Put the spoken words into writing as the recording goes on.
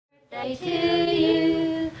Birthday to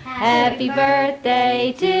you. Happy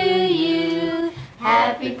birthday to you.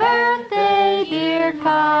 Happy birthday, dear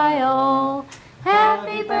Kyle.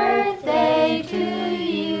 Happy birthday to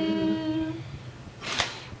you.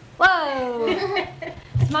 Whoa!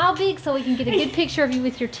 Smile big so we can get a good picture of you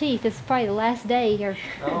with your teeth. This is probably the last day or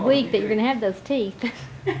week that you're going to have those teeth.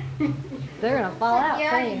 They're going to fall out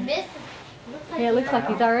soon. Yeah, it looks like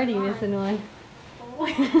he's already missing one.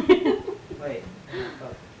 Wait.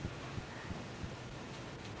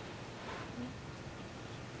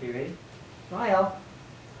 You ready? Smile.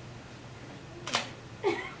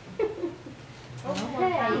 Okay.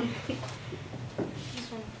 This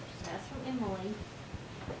one, that's from Emily.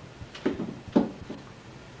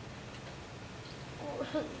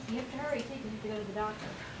 You have to hurry too because you have to go to the doctor.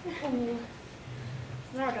 Oh,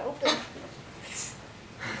 it's hard to open.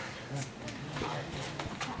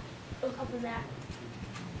 Open that.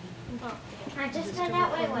 Oh, I just found out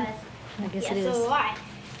what it was. I guess Yeah, it is. so do I.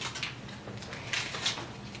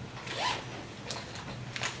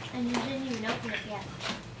 And you didn't even open it yet.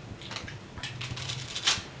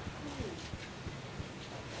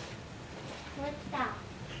 What's that?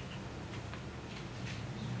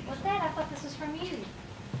 What's that? I thought this was from you.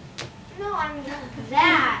 No, I mean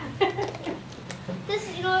that. This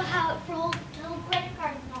is, you know how for whole credit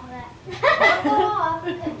cards and all that. Don't go off.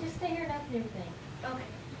 Just stay here and open everything. Okay.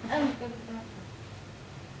 Go to the doctor.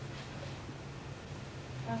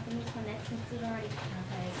 Open this one next since it's already.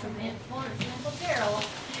 Okay, from Aunt Florence and Uncle Gerald.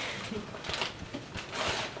 Hey,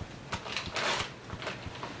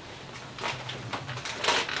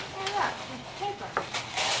 look, there's paper.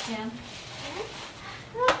 Yeah.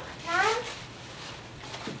 Look, Mom.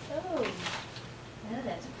 Oh. Oh,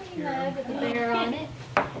 that's a pretty mug with a bear on it.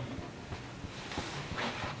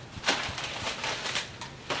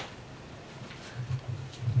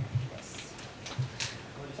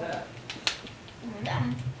 What is that?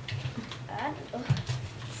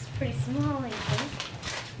 It's pretty small, I think.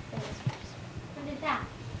 What is that?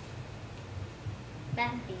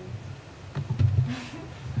 That thing.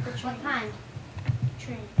 What kind?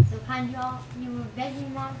 Train. The kind you were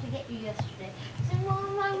begging Mom to get you yesterday. I said,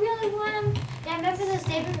 Mom, I really want them. Yeah, remember those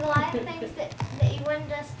David Goliath things that you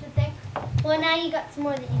wanted us to think? Well, now you got some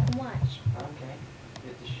more that you can watch. Okay.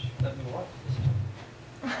 You have to let me watch this.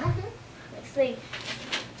 Let's see.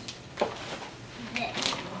 This.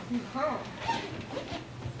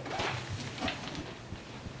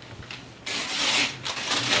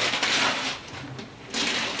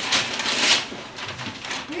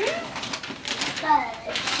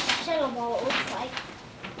 Shuttle ball, it looks like.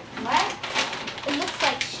 What? It looks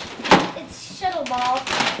like it's shuttle ball.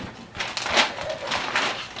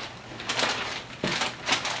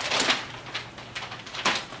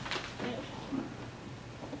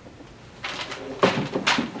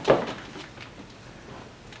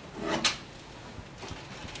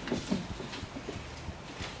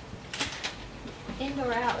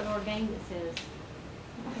 Indoor, outdoor game, it says.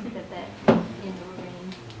 I think that indoor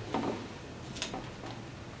game.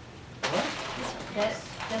 What?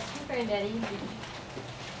 That's from Granddaddy. We'll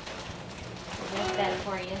make that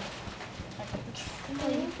for you.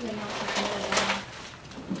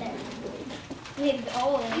 Made a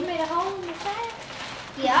hole in You it. made a hole in the sack?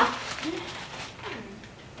 Yeah.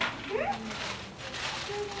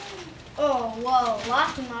 Oh, whoa,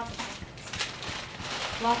 lots and lots of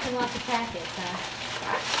packets. Lots and lots of packets, huh?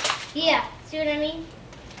 Yeah, see what I mean?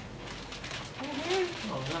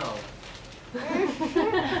 Oh no.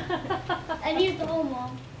 I need the hole,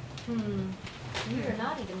 Mom. You are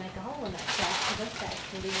naughty to make a hole in that sack, because those sacks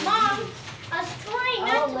can be really Mom, used. I was trying Oh,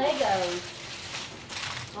 not to. Legos.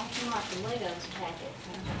 Lots and lots of Legos packets,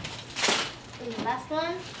 huh? And the last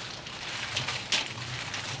one.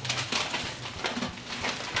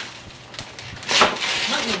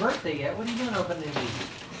 Not your birthday yet. What are you doing opening these?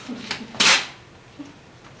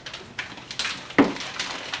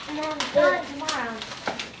 And then I'm done tomorrow.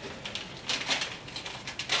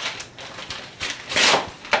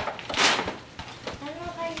 I don't know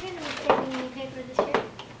if I'm going to be saving any paper this year.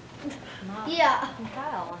 Not Yeah. from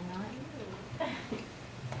Kyle, I'm not.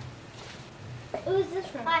 Who's this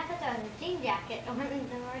from? I thought that was a jean jacket. I never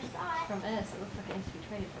saw it. From us, it looks like it needs to be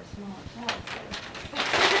traded for a smaller size.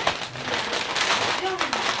 So.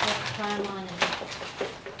 Let's try them on and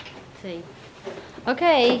see.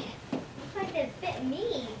 Okay.